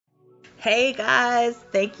Hey guys,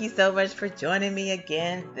 thank you so much for joining me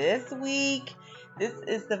again this week. This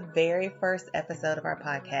is the very first episode of our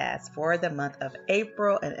podcast for the month of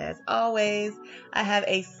April, and as always, I have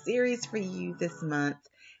a series for you this month.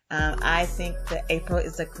 I think that April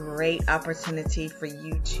is a great opportunity for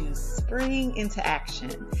you to spring into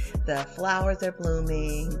action. The flowers are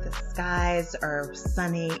blooming, the skies are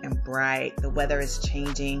sunny and bright, the weather is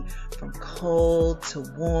changing from cold to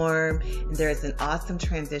warm, and there is an awesome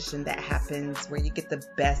transition that happens where you get the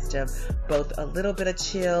best of both a little bit of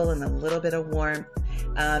chill and a little bit of warmth.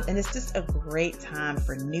 And it's just a great time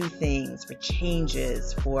for new things, for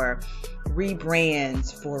changes, for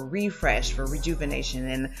rebrands, for refresh, for rejuvenation.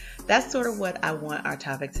 And that's sort of what I want our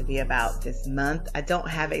topic to be about this month. I don't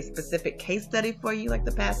have a specific case study for you like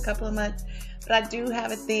the past couple of months, but I do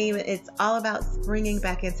have a theme. It's all about springing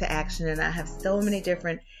back into action. And I have so many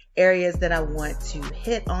different areas that I want to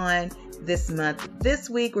hit on this month. This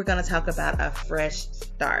week, we're going to talk about a fresh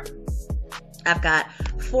start. I've got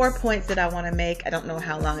 4 points that I want to make. I don't know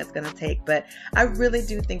how long it's going to take, but I really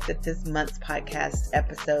do think that this month's podcast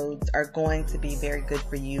episodes are going to be very good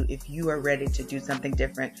for you if you are ready to do something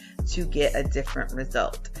different to get a different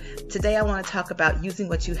result. Today, I want to talk about using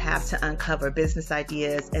what you have to uncover business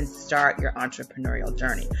ideas and start your entrepreneurial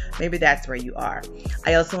journey. Maybe that's where you are.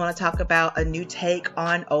 I also want to talk about a new take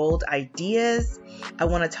on old ideas. I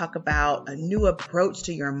want to talk about a new approach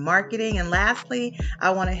to your marketing. And lastly,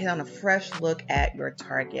 I want to hit on a fresh look at your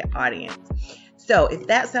target audience. So if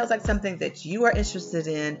that sounds like something that you are interested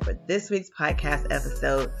in for this week's podcast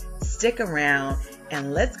episode, stick around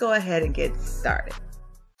and let's go ahead and get started.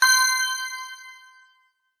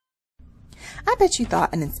 I bet you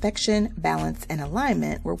thought an inspection, balance, and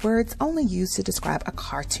alignment were words only used to describe a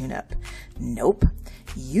car tune-up. Nope.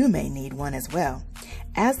 You may need one as well.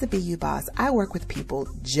 As the BU boss, I work with people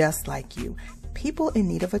just like you, people in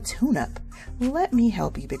need of a tune-up. Let me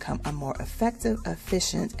help you become a more effective,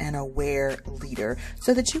 efficient, and aware leader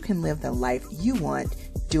so that you can live the life you want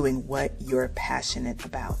doing what you're passionate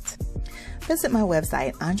about. Visit my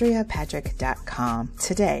website, AndreaPatrick.com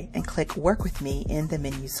today and click Work With Me in the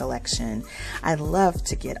menu selection. I'd love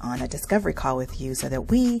to get on a discovery call with you so that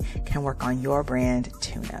we can work on your brand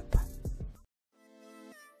tune-up.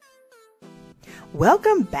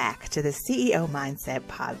 Welcome back to the CEO Mindset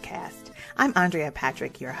Podcast. I'm Andrea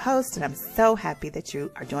Patrick, your host, and I'm so happy that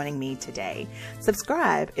you are joining me today.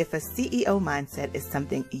 Subscribe if a CEO mindset is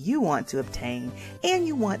something you want to obtain and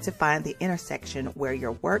you want to find the intersection where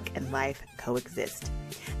your work and life coexist.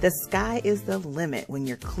 The sky is the limit when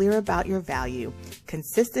you're clear about your value,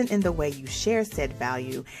 consistent in the way you share said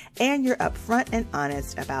value, and you're upfront and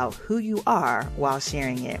honest about who you are while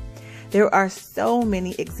sharing it. There are so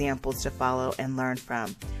many examples to follow and learn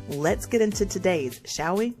from. Let's get into today's,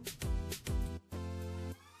 shall we?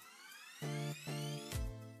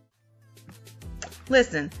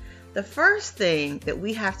 Listen, the first thing that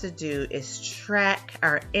we have to do is track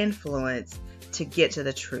our influence to get to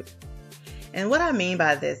the truth. And what I mean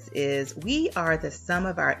by this is we are the sum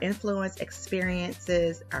of our influence,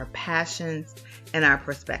 experiences, our passions, and our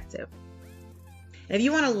perspective. If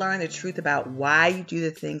you want to learn the truth about why you do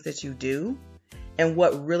the things that you do and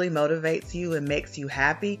what really motivates you and makes you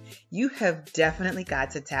happy, you have definitely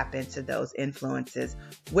got to tap into those influences.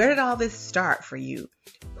 Where did all this start for you?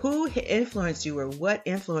 Who influenced you or what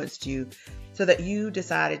influenced you so that you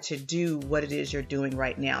decided to do what it is you're doing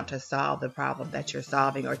right now to solve the problem that you're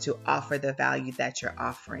solving or to offer the value that you're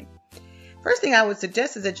offering? First thing I would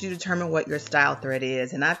suggest is that you determine what your style thread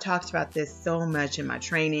is. And I've talked about this so much in my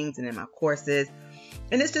trainings and in my courses.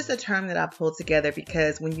 And it's just a term that I pulled together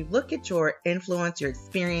because when you look at your influence, your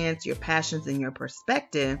experience, your passions, and your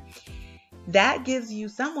perspective, that gives you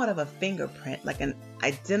somewhat of a fingerprint, like an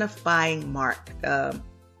identifying mark,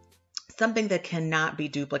 something that cannot be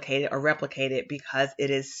duplicated or replicated because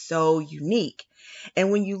it is so unique.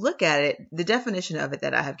 And when you look at it, the definition of it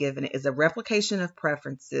that I have given it is a replication of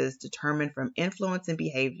preferences determined from influence and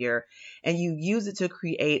behavior, and you use it to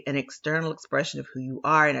create an external expression of who you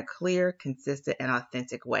are in a clear, consistent, and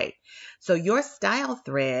authentic way. So your style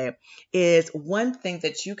thread is one thing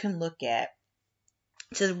that you can look at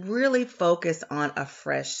to really focus on a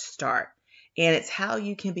fresh start. And it's how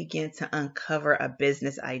you can begin to uncover a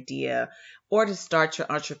business idea or to start your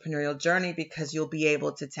entrepreneurial journey, because you'll be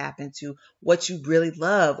able to tap into what you really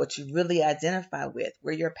love, what you really identify with,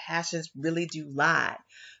 where your passions really do lie,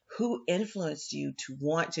 Who influenced you to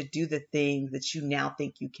want to do the things that you now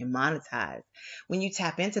think you can monetize? When you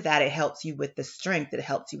tap into that, it helps you with the strength, it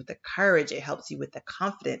helps you with the courage, it helps you with the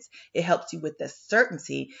confidence, it helps you with the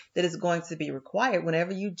certainty that is going to be required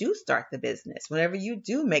whenever you do start the business, whenever you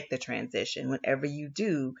do make the transition, whenever you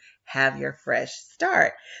do have your fresh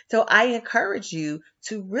start. So I encourage you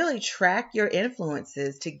to really track your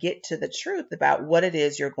influences to get to the truth about what it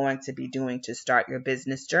is you're going to be doing to start your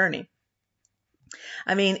business journey.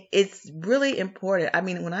 I mean, it's really important. I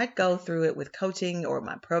mean, when I go through it with coaching or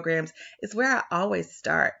my programs, it's where I always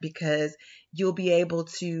start, because you'll be able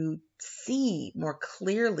to see more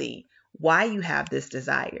clearly why you have this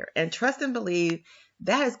desire, and trust and believe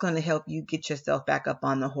that is going to help you get yourself back up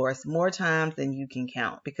on the horse more times than you can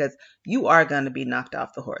count, because you are going to be knocked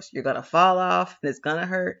off the horse. You're going to fall off and it's going to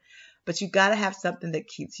hurt. But you got to have something that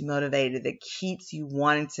keeps you motivated, that keeps you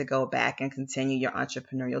wanting to go back and continue your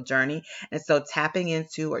entrepreneurial journey. And so tapping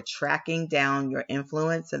into or tracking down your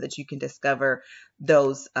influence so that you can discover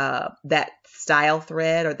those that style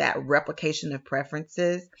thread or that replication of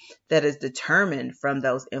preferences that is determined from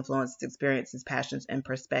those influences, experiences, passions, and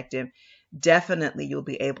perspective. Definitely you'll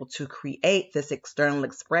be able to create this external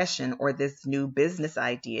expression or this new business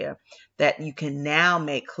idea that you can now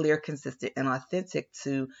make clear, consistent, and authentic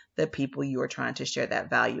to the people you are trying to share that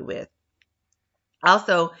value with.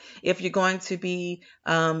 Also, if you're going to be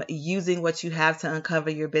using what you have to uncover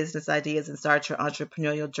your business ideas and start your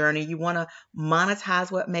entrepreneurial journey, you want to monetize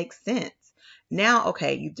what makes sense. Now,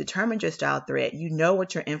 okay, you've determined your style thread. You know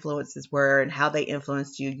what your influences were and how they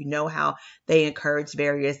influenced you. You know how they encouraged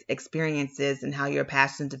various experiences and how your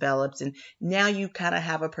passion develops. And now you kind of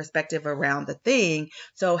have a perspective around the thing.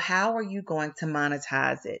 So how are you going to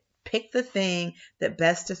monetize it? Pick the thing that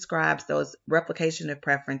best describes those replication of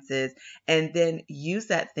preferences, and then use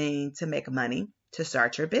that thing to make money, to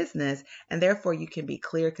start your business. And therefore you can be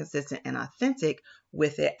clear, consistent, and authentic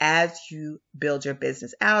with it as you build your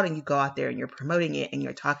business out and you go out there and you're promoting it and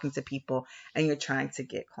you're talking to people and you're trying to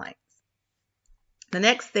get clients. The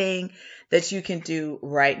next thing that you can do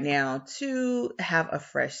right now to have a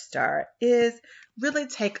fresh start is really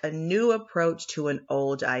take a new approach to an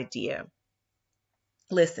old idea.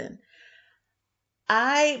 Listen,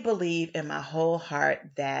 I believe in my whole heart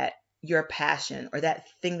that your passion or that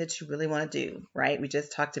thing that you really want to do, right? We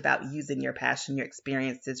just talked about using your passion, your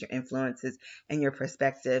experiences, your influences, and your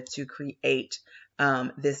perspective to create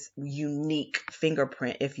this unique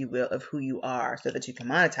fingerprint, if you will, of who you are so that you can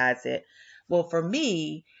monetize it. Well, for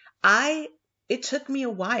me, it took me a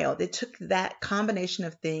while. It took that combination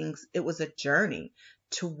of things. It was a journey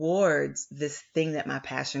towards this thing that my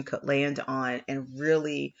passion could land on and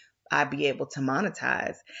really I'd be able to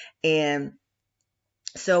monetize. And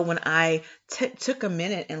so when I took a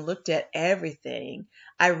minute and looked at everything,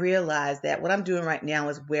 I realized that what I'm doing right now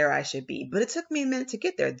is where I should be. But it took me a minute to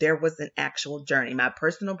get there. There was an actual journey, my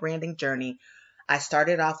personal branding journey. I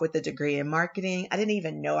started off with a degree in marketing. I didn't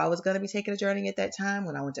even know I was going to be taking a journey at that time.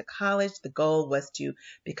 When I went to college, the goal was to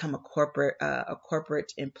become a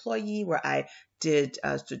corporate employee, where I did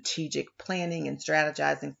strategic planning and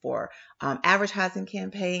strategizing for advertising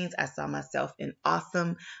campaigns. I saw myself in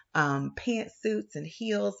awesome pantsuits and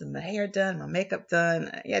heels and my hair done, my makeup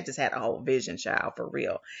done. Yeah, I just had a whole vision, child, for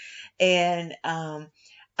real. And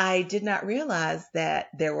I did not realize that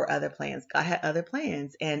there were other plans. I had other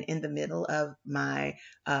plans. And in the middle of my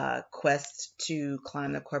quest to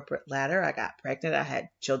climb the corporate ladder, I got pregnant. I had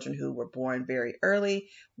children who were born very early.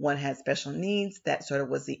 One had special needs. That sort of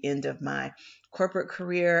was the end of my corporate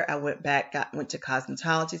career. I went to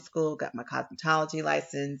cosmetology school, got my cosmetology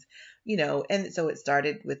license, and so it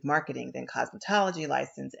started with marketing, then cosmetology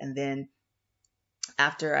license. And then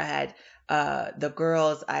after I had the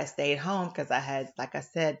girls, I stayed home because I had, like I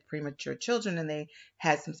said, premature children and they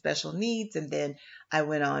had some special needs. And then I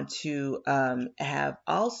went on to have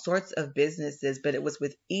all sorts of businesses, but it was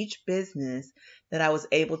with each business that I was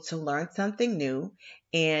able to learn something new.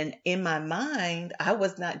 And in my mind, I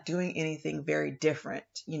was not doing anything very different.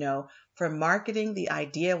 For marketing, the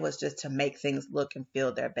idea was just to make things look and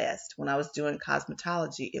feel their best. When I was doing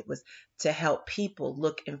cosmetology, it was to help people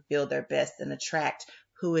look and feel their best and attract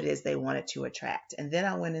who it is they wanted to attract. And then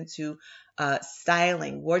I went into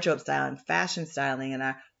styling, wardrobe styling, fashion styling, and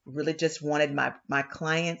I really just wanted my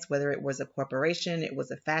clients, whether it was a corporation, it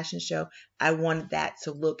was a fashion show, I wanted that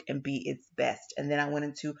to look and be its best. And then I went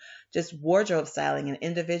into just wardrobe styling and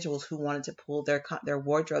individuals who wanted to pull their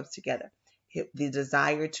wardrobes together. The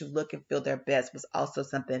desire to look and feel their best was also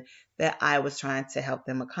something that I was trying to help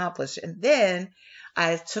them accomplish. And then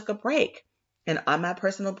I took a break. And on my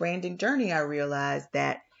personal branding journey, I realized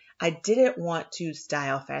that I didn't want to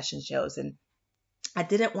style fashion shows. And I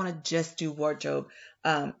didn't want to just do wardrobe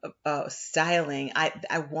styling.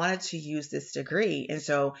 I wanted to use this degree. And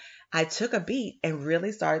so I took a beat and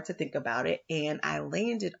really started to think about it. And I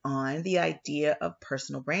landed on the idea of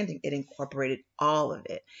personal branding. It incorporated all of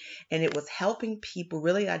it. And it was helping people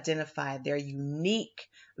really identify their unique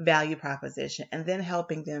value proposition and then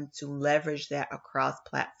helping them to leverage that across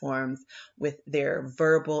platforms with their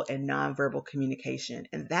verbal and nonverbal communication.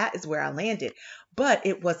 And that is where I landed. But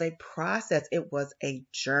it was a process. It was a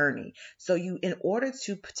journey. So in order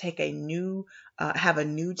to take have a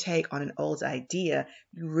new take on an old idea,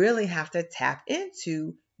 you really have to tap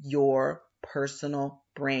into your personal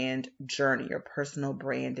brand journey, your personal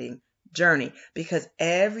branding journey, because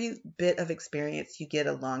every bit of experience you get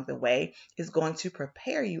along the way is going to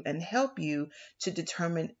prepare you and help you to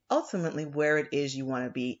determine ultimately where it is you want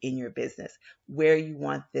to be in your business, where you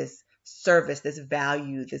want this service, this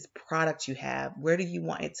value, this product you have, where do you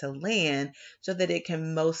want it to land so that it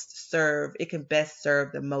can best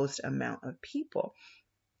serve the most amount of people.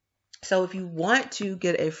 So if you want to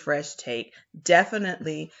get a fresh take,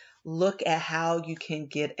 definitely look at how you can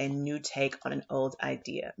get a new take on an old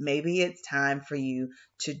idea. Maybe it's time for you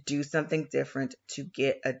to do something different to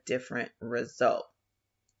get a different result.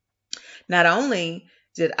 Not only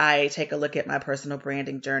did I take a look at my personal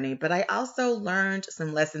branding journey, but I also learned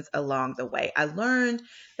some lessons along the way. I learned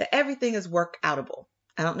that everything is workoutable.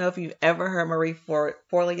 I don't know if you've ever heard Marie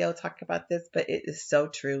Forleo talk about this, but it is so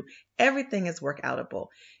true. Everything is workoutable.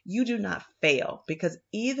 You do not fail, because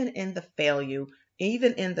even in the failure,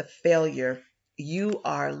 you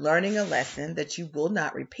are learning a lesson that you will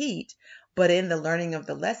not repeat. But in the learning of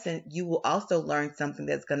the lesson, you will also learn something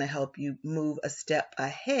that's going to help you move a step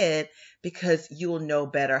ahead, because you will know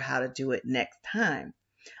better how to do it next time.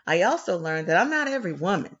 I also learned that I'm not every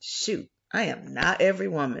woman. Shoot, I am not every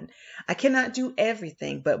woman. I cannot do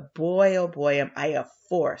everything, but boy, oh boy, am I a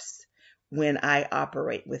force when I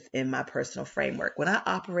operate within my personal framework. When I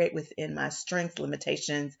operate within my strengths,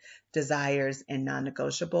 limitations, desires, and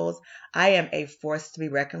non-negotiables, I am a force to be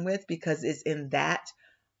reckoned with, because it's in that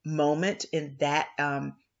moment, in that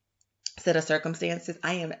set of circumstances,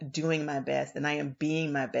 I am doing my best and I am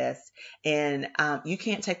being my best. And you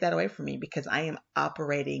can't take that away from me, because I am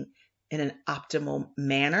operating in an optimal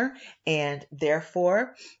manner. And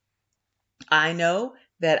therefore, I know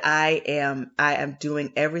that I am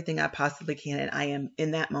doing everything I possibly can. And I am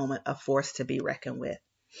in that moment a force to be reckoned with.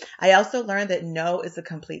 I also learned that no is a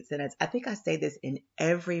complete sentence. I think I say this in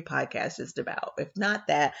every podcast just about. If not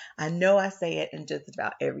that, I know I say it in just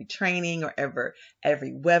about every training or every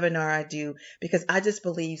webinar I do, because I just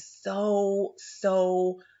believe so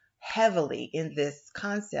heavily in this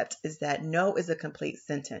concept, is that no is a complete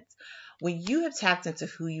sentence. When you have tapped into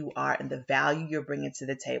who you are and the value you're bringing to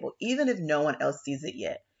the table, even if no one else sees it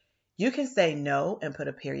yet, you can say no and put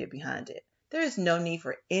a period behind it. There is no need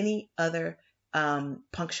for any other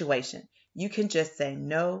punctuation. You can just say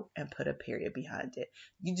no and put a period behind it.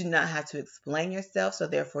 You do not have to explain yourself, so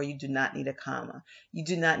therefore you do not need a comma. You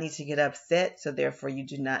do not need to get upset, so therefore you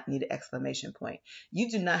do not need an exclamation point. You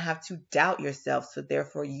do not have to doubt yourself, so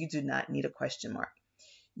therefore you do not need a question mark.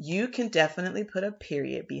 You can definitely put a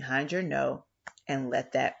period behind your no and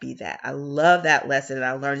let that be that. I love that lesson, and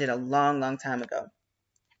I learned it a long time ago.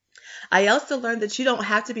 I also learned that you don't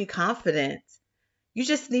have to be confident. You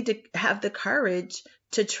just need to have the courage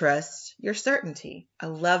to trust your certainty. I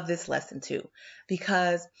love this lesson too,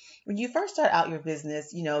 because when you first start out your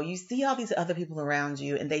business, you see all these other people around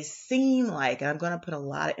you, and they seem like, and I'm going to put a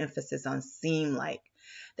lot of emphasis on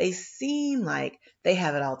they seem like they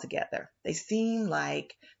have it all together. They seem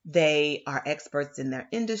like they are experts in their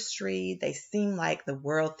industry. They seem like the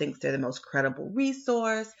world thinks they're the most credible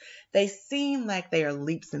resource. They seem like they are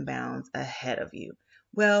leaps and bounds ahead of you.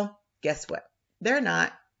 Well, guess what? They're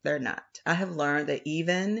not. I have learned that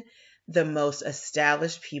even the most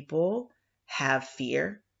established people have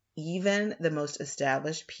fear. Even the most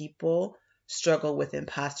established people struggle with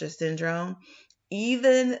imposter syndrome.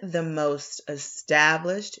 Even the most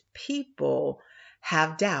established people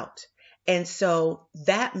have doubt. And so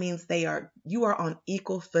that means you are on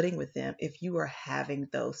equal footing with them if you are having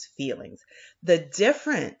those feelings. The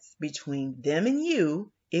difference between them and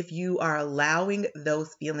you, if you are allowing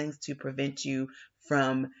those feelings to prevent you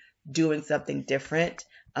from doing something different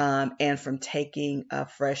and from taking a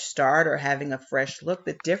fresh start or having a fresh look,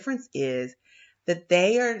 the difference is that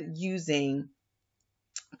they are using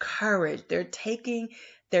courage. They're taking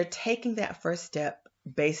that first step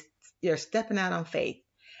they're stepping out on faith,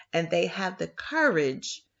 and they have the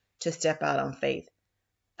courage to step out on faith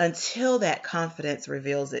until that confidence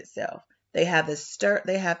reveals itself. They have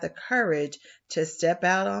the courage to step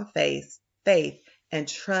out on faith and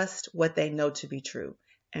trust what they know to be true,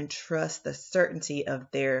 and trust the certainty of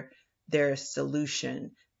their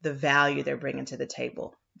solution, the value they're bringing to the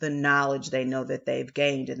table, the knowledge they know that they've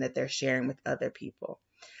gained and that they're sharing with other people.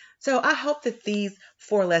 So I hope that these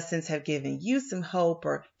 4 lessons have given you some hope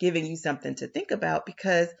or given you something to think about,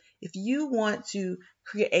 because if you want to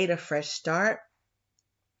create a fresh start,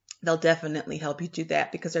 they'll definitely help you do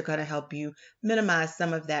that, because they're going to help you minimize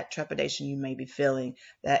some of that trepidation you may be feeling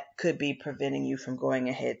that could be preventing you from going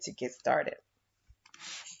ahead to get started.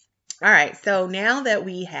 All right, so now that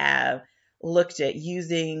we have looked at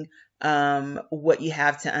using what you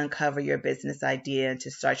have to uncover your business idea and to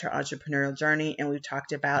start your entrepreneurial journey, and we've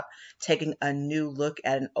talked about taking a new look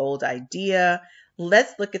at an old idea,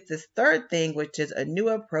 let's look at this third thing, which is a new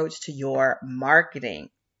approach to your marketing.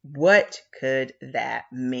 What could that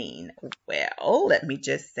mean? Well, let me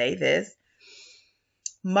just say this.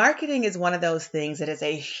 Marketing is one of those things that is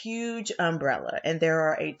a huge umbrella, and there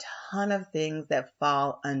are a ton of things that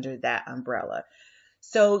fall under that umbrella.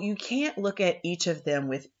 So you can't look at each of them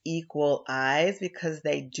with equal eyes, because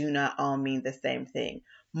they do not all mean the same thing.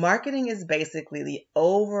 Marketing is basically the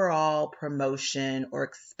overall promotion or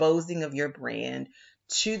exposing of your brand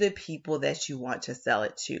to the people that you want to sell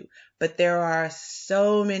it to. But there are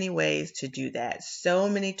so many ways to do that, so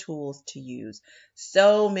many tools to use,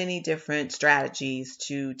 so many different strategies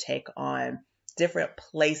to take on, different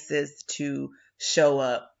places to show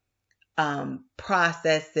up,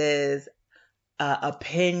 processes,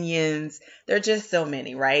 opinions. There are just so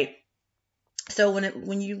many, right? So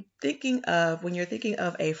when you're thinking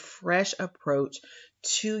of a fresh approach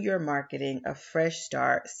to your marketing, a fresh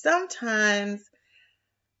start, sometimes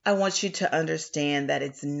I want you to understand that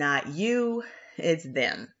it's not you, it's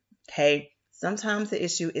them. Okay? Sometimes the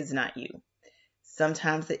issue is not you.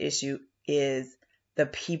 Sometimes the issue is the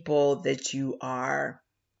people that you are,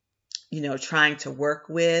 trying to work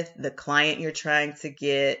with, the client you're trying to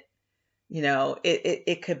get.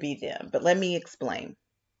 It could be them. But let me explain.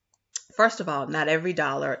 First of all, not every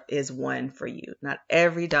dollar is one for you. Not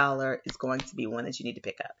every dollar is going to be one that you need to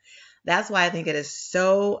pick up. That's why I think it is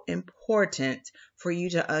so important for you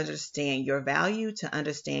to understand your value, to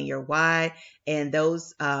understand your why, and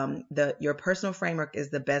your personal framework is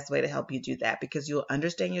the best way to help you do that, because you'll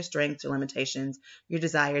understand your strengths, your limitations, your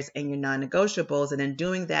desires, and your non-negotiables. And in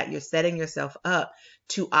doing that, you're setting yourself up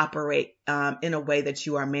to operate in a way that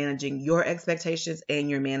you are managing your expectations and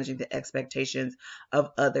you're managing the expectations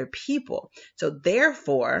of other people. So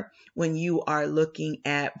therefore, when you are looking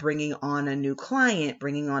at bringing on a new client,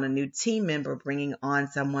 bringing on a new team member, bringing on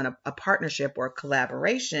someone, a partnership or a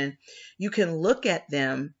collaboration, you can look at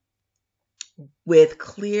them with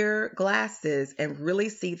clear glasses and really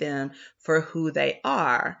see them for who they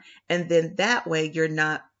are. And then that way you're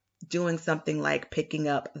not doing something like picking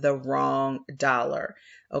up the wrong dollar.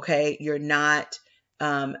 Okay. You're not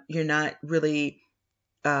really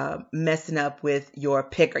messing up with your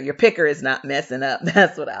picker. Your picker is not messing up.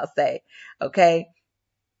 That's what I'll say. Okay.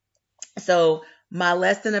 So my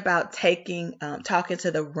lesson about talking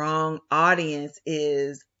to the wrong audience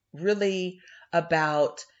is really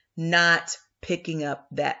about not picking up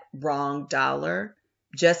that wrong dollar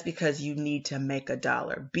just because you need to make a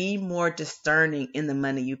dollar. Be more discerning in the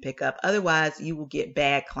money you pick up. Otherwise, you will get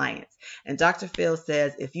bad clients. And Dr. Phil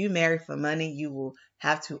says, if you marry for money, you will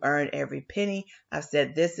have to earn every penny. I've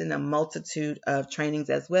said this in a multitude of trainings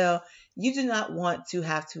as well. You do not want to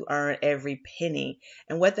have to earn every penny.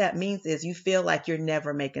 And what that means is you feel like you're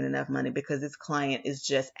never making enough money because this client is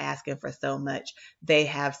just asking for so much. They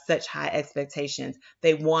have such high expectations.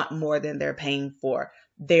 They want more than they're paying for.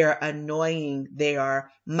 They're annoying. They are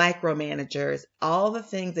micromanagers, all the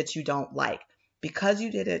things that you don't like. Because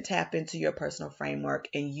you didn't tap into your personal framework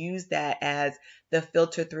and use that as the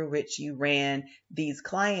filter through which you ran these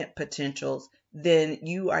client potentials, then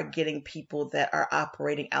you are getting people that are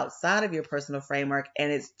operating outside of your personal framework,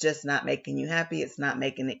 and it's just not making you happy. It's not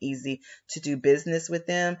making it easy to do business with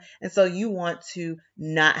them. And so you want to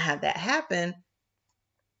not have that happen.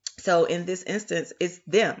 So in this instance, it's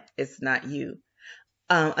them. It's not you.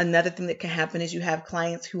 Another thing that can happen is you have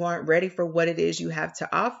clients who aren't ready for what it is you have to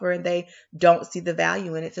offer, and they don't see the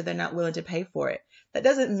value in it, so they're not willing to pay for it. That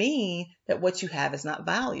doesn't mean that what you have is not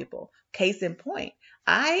valuable. Case in point,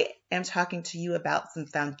 I am talking to you about some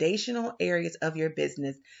foundational areas of your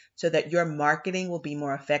business so that your marketing will be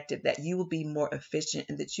more effective, that you will be more efficient,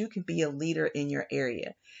 and that you can be a leader in your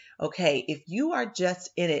area. Okay, if you are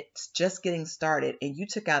just in it, just getting started, and you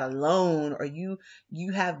took out a loan or you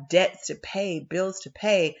have debts to pay, bills to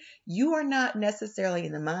pay, you are not necessarily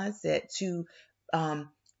in the mindset to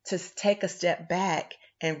take a step back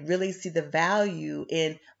and really see the value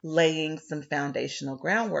in laying some foundational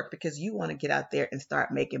groundwork, because you want to get out there and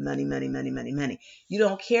start making money, money, money, money, money. You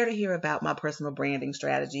don't care to hear about my personal branding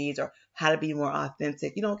strategies or how to be more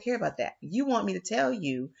authentic. You don't care about that. You want me to tell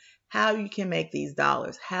you how you can make these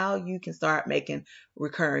dollars, how you can start making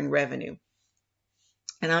recurring revenue.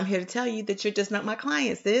 And I'm here to tell you that you're just not my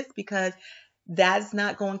client, sis, because that's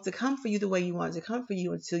not going to come for you the way you want it to come for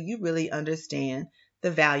you until you really understand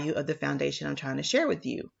the value of the foundation I'm trying to share with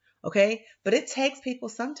you. Okay. But it takes people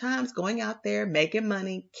sometimes going out there, making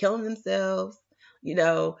money, killing themselves,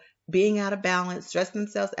 being out of balance, stressing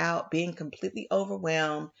themselves out, being completely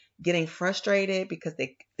overwhelmed, getting frustrated because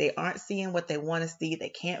they aren't seeing what they want to see. They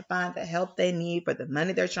can't find the help they need for the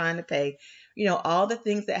money they're trying to pay. All the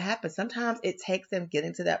things that happen. Sometimes it takes them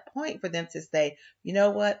getting to that point for them to say, you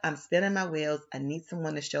know what? I'm spinning my wheels. I need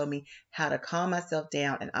someone to show me how to calm myself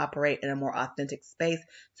down and operate in a more authentic space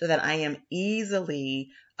so that I am easily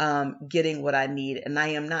getting what I need, and I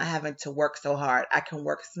am not having to work so hard. I can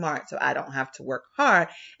work smart so I don't have to work hard.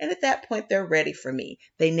 And at that point, they're ready for me.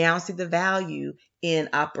 They now see the value in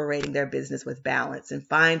operating their business with balance and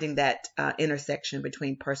finding that intersection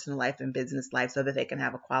between personal life and business life so that they can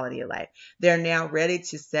have a quality of life. They're now ready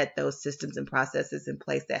to set those systems and processes in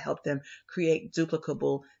place that help them create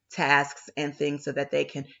duplicable tasks and things so that they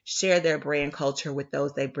can share their brand culture with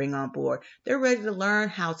those they bring on board. They're ready to learn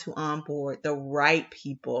how to onboard the right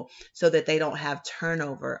people so that they don't have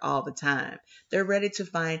turnover all the time. They're ready to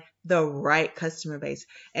find the right customer base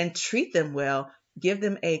and treat them well, give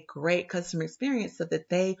them a great customer experience so that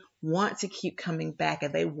they want to keep coming back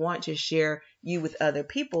and they want to share you with other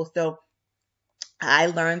people. So I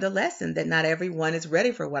learned a lesson that not everyone is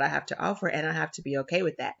ready for what I have to offer, and I have to be okay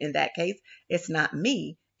with that. In that case, it's not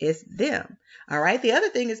me, it's them. All right. The other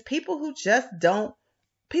thing is people just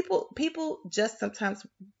sometimes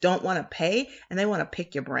don't want to pay, and they want to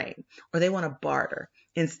pick your brain, or they want to barter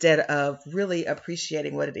instead of really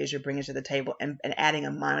appreciating what it is you're bringing to the table and adding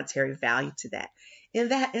a monetary value to that. In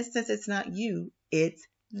that instance, it's not you, it's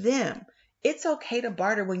them. It's okay to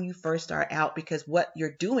barter when you first start out, because what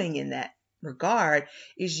you're doing in that regard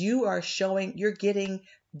is you're getting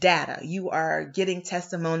data. You are getting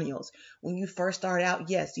testimonials. When you first start out,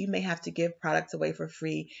 yes, you may have to give products away for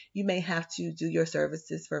free. You may have to do your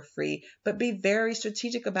services for free, but be very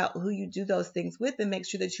strategic about who you do those things with and make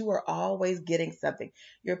sure that you are always getting something.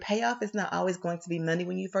 Your payoff is not always going to be money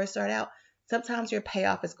when you first start out. Sometimes your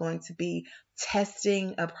payoff is going to be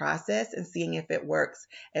testing a process and seeing if it works.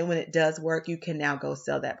 And when it does work, you can now go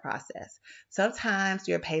sell that process. Sometimes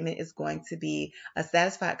your payment is going to be a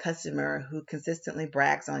satisfied customer who consistently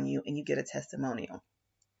brags on you and you get a testimonial.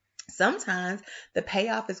 Sometimes the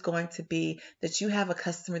payoff is going to be that you have a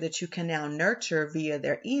customer that you can now nurture via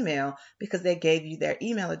their email because they gave you their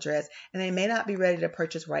email address, and they may not be ready to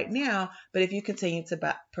purchase right now, but if you continue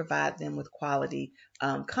to provide them with quality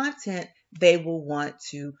content, they will want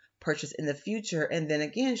to purchase in the future and then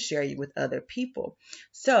again share you with other people.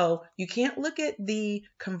 So you can't look at the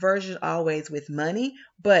conversion always with money,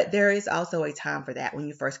 but there is also a time for that when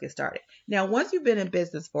you first get started. Now, once you've been in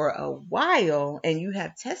business for a while and you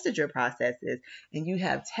have tested your processes and you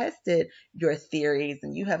have tested your theories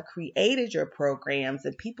and you have created your programs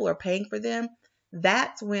and people are paying for them,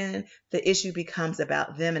 that's when the issue becomes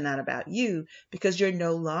about them and not about you, because you're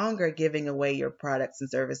no longer giving away your products and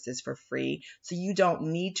services for free. So you don't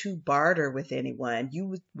need to barter with anyone. You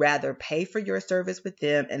would rather pay for your service with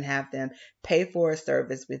them and have them pay for a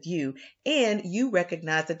service with you. And you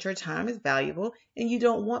recognize that your time is valuable and you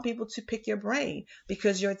don't want people to pick your brain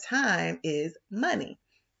because your time is money.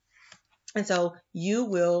 And so you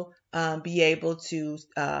will be able to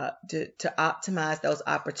optimize those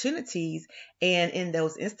opportunities. And in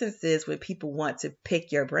those instances when people want to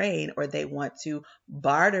pick your brain or they want to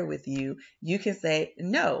barter with you, you can say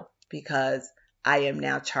no, because I am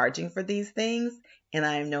now charging for these things and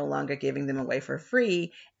I am no longer giving them away for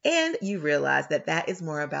free. And you realize that that is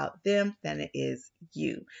more about them than it is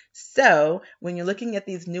you. So when you're looking at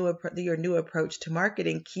your new approach to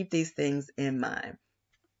marketing, keep these things in mind.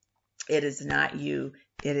 It is not you,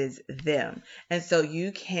 it is them. And so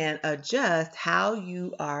you can adjust how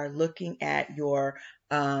you are looking at your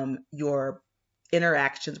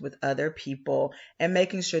interactions with other people and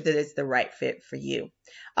making sure that it's the right fit for you.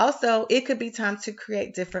 Also, it could be time to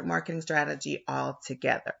create different marketing strategy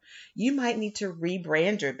altogether. You might need to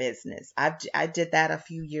rebrand your business. I did that a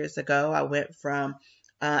few years ago. I went from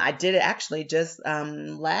I did it actually just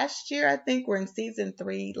last year. I think we're in season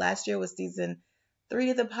 3. Last year was season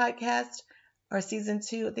 3 of the podcast. or season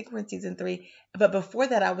 2. I think we're in season 3. But before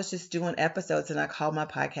that, I was just doing episodes, and I called my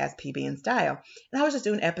podcast PB in Style. And I was just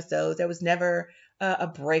doing episodes. There was never a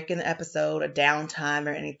break in the episode, a downtime,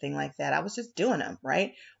 or anything like that. I was just doing them,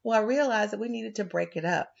 right? Well, I realized that we needed to break it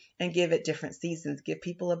up and give it different seasons, give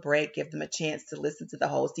people a break, give them a chance to listen to the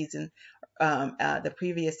whole season, the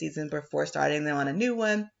previous season before starting them on a new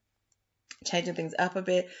one, changing things up a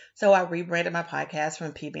bit. So I rebranded my podcast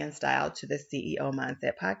from PB in Style to the CEO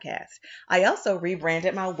Mindset Podcast. I also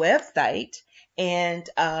rebranded my website and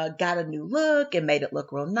got a new look and made it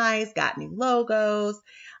look real nice, got new logos,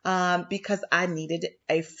 because I needed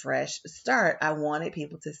a fresh start. I wanted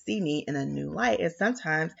people to see me in a new light. And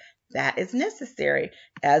sometimes that is necessary.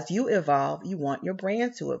 As you evolve, you want your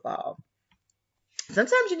brand to evolve.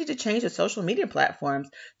 Sometimes you need to change your social media platforms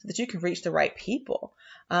so that you can reach the right people.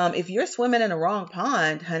 If you're swimming in the wrong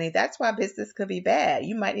pond, honey, that's why business could be bad.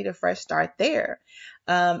 You might need a fresh start there.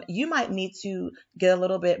 You might need to get a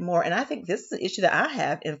little bit more. And I think this is an issue that I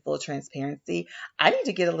have in full transparency. I need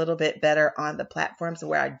to get a little bit better on the platforms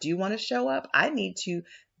where I do want to show up. I need to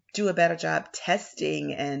do a better job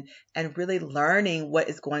testing and really learning what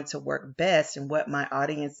is going to work best and what my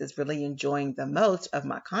audience is really enjoying the most of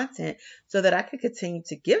my content so that I can continue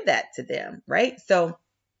to give that to them, right? So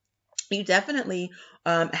you definitely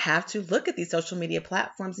have to look at these social media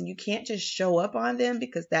platforms, and you can't just show up on them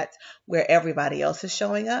because that's where everybody else is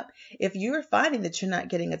showing up. If you're finding that you're not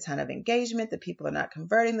getting a ton of engagement, that people are not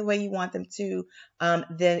converting the way you want them to,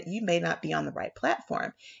 then you may not be on the right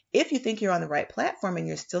platform. If you think you're on the right platform and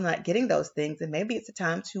you're still not getting those things, then maybe it's a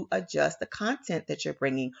time to adjust the content that you're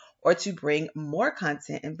bringing or to bring more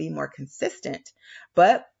content and be more consistent.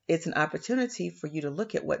 But it's an opportunity for you to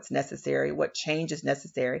look at what's necessary, what change is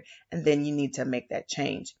necessary, and then you need to make that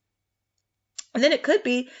change. And then it could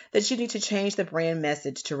be that you need to change the brand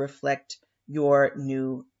message to reflect your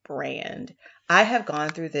new brand. I have gone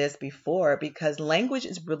through this before because language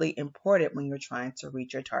is really important when you're trying to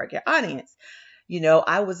reach your target audience.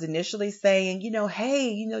 I was initially saying,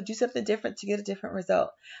 hey, do something different to get a different result.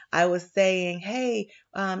 I was saying, hey,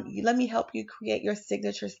 let me help you create your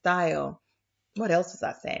signature style. What else was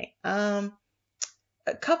I saying?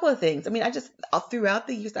 A couple of things. Throughout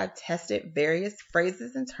the years, I've tested various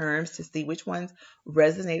phrases and terms to see which ones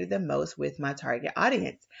resonated the most with my target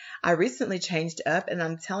audience. I recently changed up and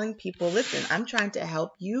I'm telling people, listen, I'm trying to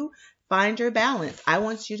help you find your balance. I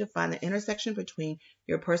want you to find the intersection between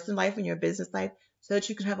your personal life and your business life so that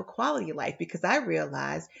you can have a quality life, because I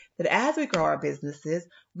realize that as we grow our businesses,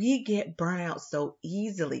 we get burnout so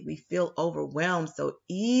easily. We feel overwhelmed so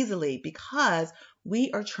easily because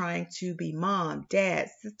we are trying to be mom, dad,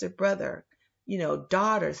 sister, brother,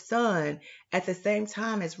 daughter, son, at the same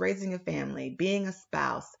time as raising a family, being a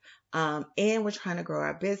spouse, and we're trying to grow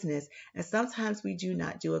our business. And sometimes we do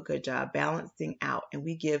not do a good job balancing out, and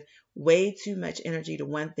we give way too much energy to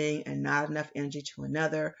one thing and not enough energy to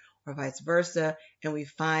another, or vice versa. And we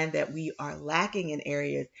find that we are lacking in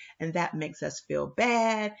areas, and that makes us feel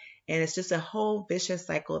bad. And it's just a whole vicious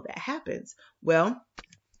cycle that happens. Well,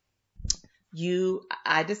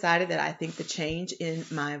 I decided that I think the change in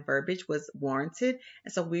my verbiage was warranted.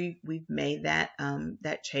 And so we've made that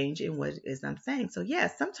change in what it is I'm saying. So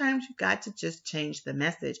yes, sometimes you've got to just change the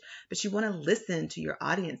message, but you want to listen to your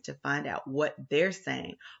audience to find out what they're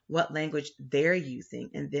saying, what language they're using.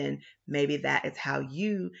 And then maybe that is how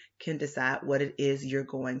you can decide what it is you're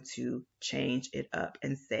going to change it up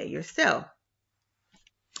and say yourself.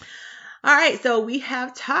 All right, so we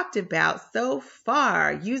have talked about so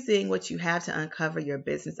far using what you have to uncover your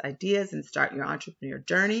business ideas and start your entrepreneur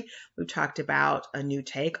journey. We've talked about a new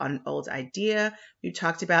take on an old idea. We've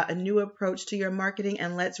talked about a new approach to your marketing,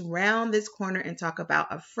 and let's round this corner and talk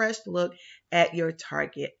about a fresh look at your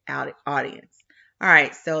target audience. All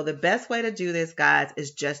right, so the best way to do this, guys,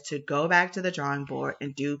 is just to go back to the drawing board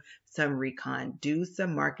and do some recon, do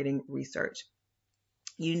some marketing research.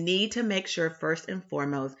 You need to make sure first and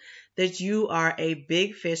foremost that you are a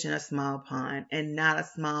big fish in a small pond and not a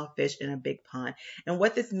small fish in a big pond. And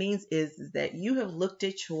what this means is that you have looked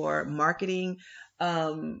at your marketing,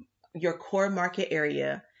 your core market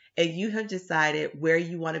area, and you have decided where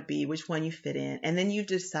you want to be, which one you fit in. And then you've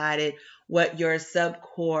decided what your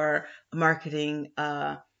sub-core marketing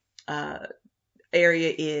area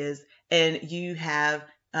is. And you have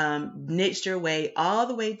niched your way all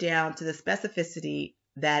the way down to the specificity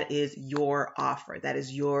that is your offer, that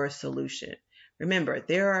is your solution. Remember,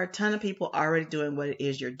 there are a ton of people already doing what it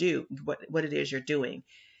is you're doing.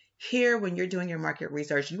 Here, when you're doing your market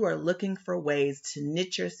research, you are looking for ways to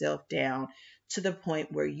niche yourself down to the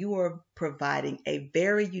point where you are providing a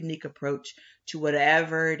very unique approach to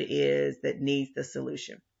whatever it is that needs the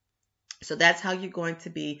solution. So that's how you're going to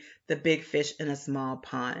be the big fish in a small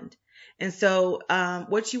pond. And so,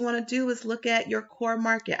 what you want to do is look at your core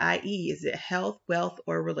market, i.e., is it health, wealth,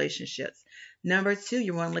 or relationships? Number two,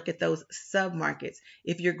 you want to look at those sub markets.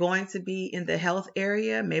 If you're going to be in the health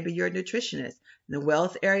area, maybe you're a nutritionist. In the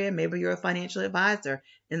wealth area, maybe you're a financial advisor.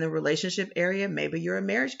 In the relationship area, maybe you're a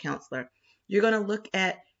marriage counselor. You're going to look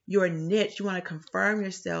at your niche. You want to confirm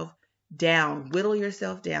yourself down, whittle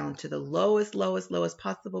yourself down to the lowest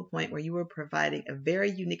possible point where you are providing a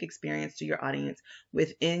very unique experience to your audience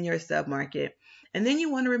within your submarket. And then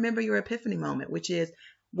you want to remember your epiphany moment, which is,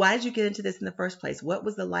 why did you get into this in the first place? What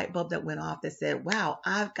was the light bulb that went off that said, wow,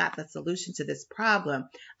 I've got the solution to this problem.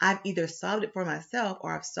 I've either solved it for myself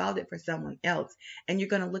or I've solved it for someone else. And you're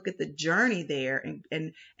going to look at the journey there.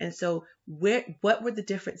 And so what were the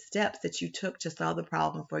different steps that you took to solve the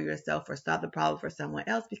problem for yourself or solve the problem for someone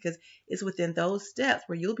else? Because it's within those steps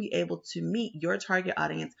where you'll be able to meet your target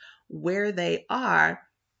audience where they are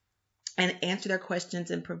and answer their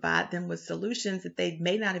questions and provide them with solutions that they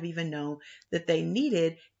may not have even known that they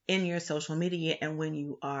needed in your social media and when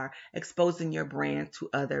you are exposing your brand to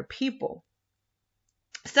other people.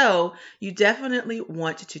 So you definitely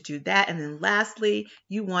want to do that. And then lastly,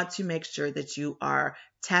 you want to make sure that you are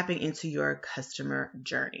tapping into your customer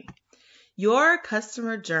journey. Your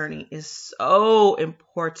customer journey is so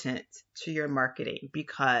important to your marketing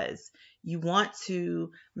because you want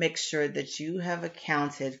to make sure that you have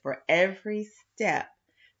accounted for every step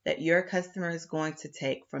that your customer is going to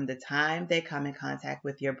take from the time they come in contact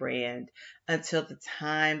with your brand until the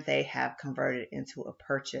time they have converted into a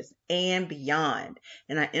purchase and beyond.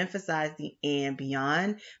 And I emphasize the and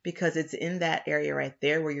beyond because it's in that area right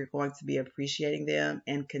there where you're going to be appreciating them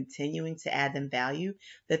and continuing to add them value,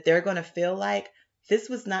 that they're going to feel like this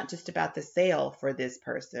was not just about the sale for this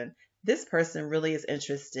person. This person really is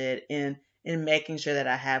interested in making sure that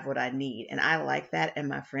I have what I need. And I like that. And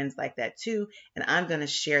my friends like that too. And I'm going to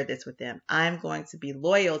share this with them. I'm going to be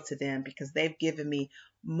loyal to them because they've given me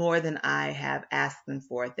more than I have asked them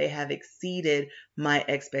for. They have exceeded my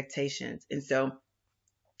expectations. And so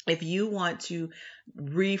if you want to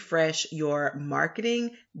refresh your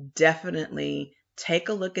marketing, definitely take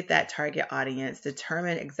a look at that target audience,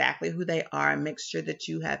 determine exactly who they are, and make sure that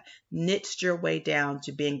you have niched your way down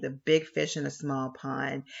to being the big fish in a small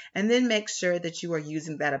pond. And then make sure that you are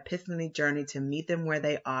using that epiphany journey to meet them where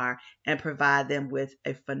they are and provide them with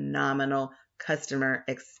a phenomenal customer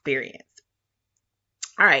experience.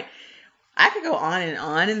 All right. I could go on and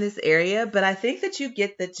on in this area, but I think that you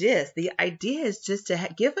get the gist. The idea is just to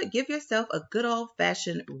give yourself a good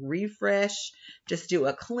old-fashioned refresh. Just do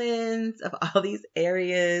a cleanse of all these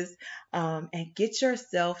areas and get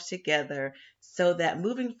yourself together so that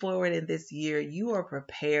moving forward in this year, you are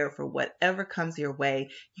prepared for whatever comes your way.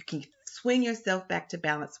 You can swing yourself back to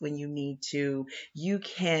balance when you need to. You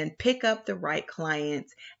can pick up the right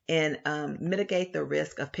clients and mitigate the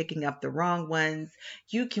risk of picking up the wrong ones.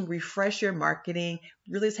 You can refresh your marketing,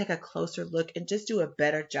 really take a closer look and just do a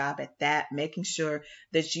better job at that, making sure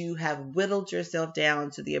that you have whittled yourself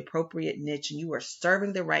down to the appropriate niche and you are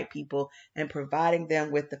serving the right people and providing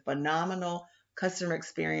them with the phenomenal customer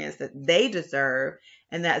experience that they deserve.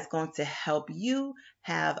 And that's going to help you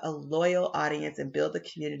have a loyal audience and build a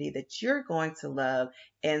community that you're going to love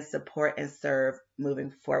and support and serve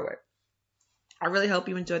moving forward. I really hope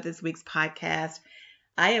you enjoyed this week's podcast.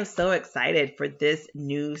 I am so excited for this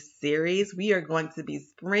new series. We are going to be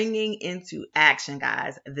springing into action,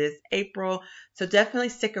 guys, this April. So definitely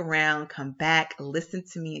stick around, come back, listen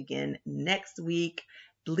to me again next week.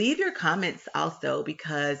 Leave your comments also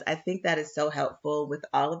because I think that is so helpful with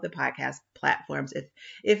all of the podcast platforms.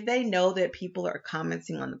 If they know that people are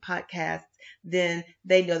commenting on the podcast, then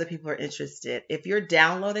they know that people are interested. If you're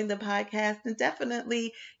downloading the podcast, then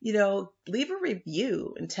definitely, leave a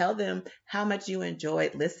review and tell them how much you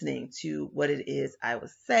enjoyed listening to what it is I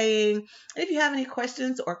was saying. And if you have any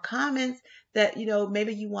questions or comments that,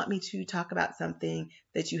 maybe you want me to talk about something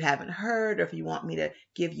that you haven't heard, or if you want me to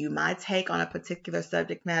give you my take on a particular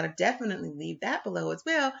subject matter, definitely leave that below as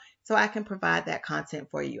well so I can provide that content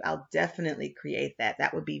for you. I'll definitely create that.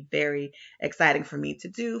 That would be very exciting for me to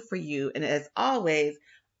do for you. And as always,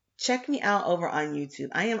 check me out over on YouTube.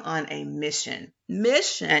 I am on a mission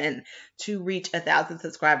to reach 1,000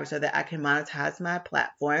 subscribers so that I can monetize my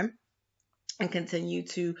platform and continue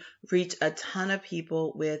to reach a ton of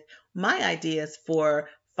people with my ideas for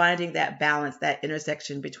finding that balance, that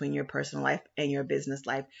intersection between your personal life and your business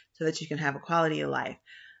life so that you can have a quality of life.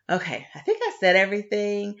 Okay, I think I said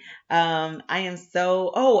everything. I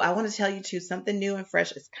want to tell you too, something new and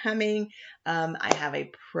fresh is coming. I have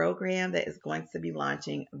a program that is going to be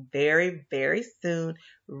launching very, very soon.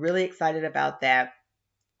 Really excited about that.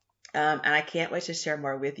 And I can't wait to share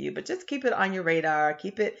more with you, but just keep it on your radar,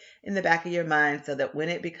 keep it in the back of your mind so that when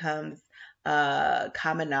it becomes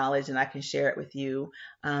common knowledge and I can share it with you,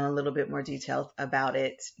 a little bit more details about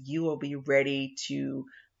it, you will be ready to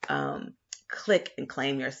click and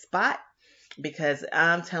claim your spot, because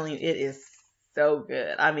I'm telling you, it is so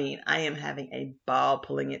good. I mean, I am having a ball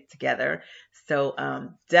pulling it together. So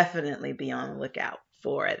definitely be on the lookout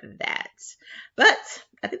for that. But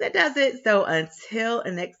I think that does it. So until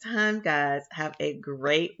next time, guys, have a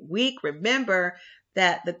great week. Remember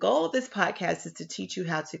that the goal of this podcast is to teach you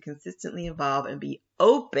how to consistently evolve and be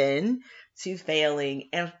open to failing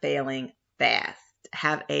and failing fast.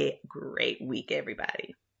 Have a great week,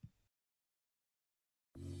 everybody.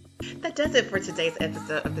 That does it for today's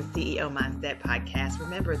episode of the CEO Mindset Podcast.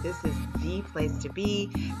 Remember, this is the place to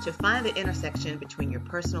be, to find the intersection between your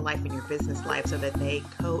personal life and your business life so that they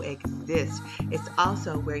coexist. It's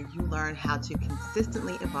also where you learn how to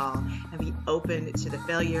consistently evolve and be open to the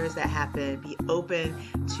failures that happen, be open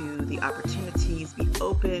to the opportunities, be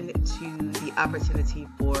open to the opportunity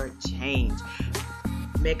for change.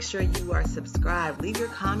 Make sure you are subscribed. Leave your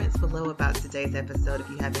comments below about today's episode if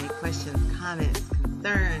you have any questions, comments,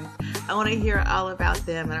 concerns. I want to hear all about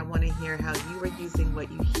them, and I want to hear how you are using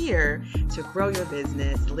what you hear to grow your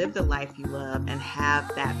business, live the life you love, and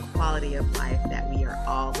have that quality of life that we are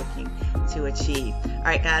all looking to achieve. All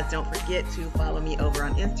right, guys, don't forget to follow me over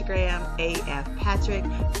on Instagram, AF Patrick.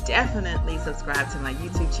 Definitely subscribe to my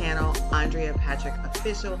YouTube channel, Andrea Patrick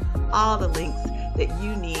Official. All the links that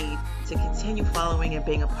you need to continue following and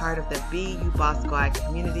being a part of the Be You Boss Squad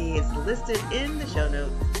community is listed in the show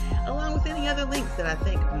notes, along with any other links that I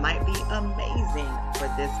think might be amazing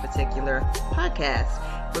for this particular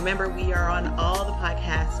podcast. Remember, we are on all the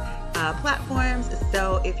podcast platforms,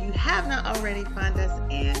 so if you have not already, find us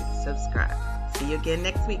and subscribe. See you again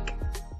next week.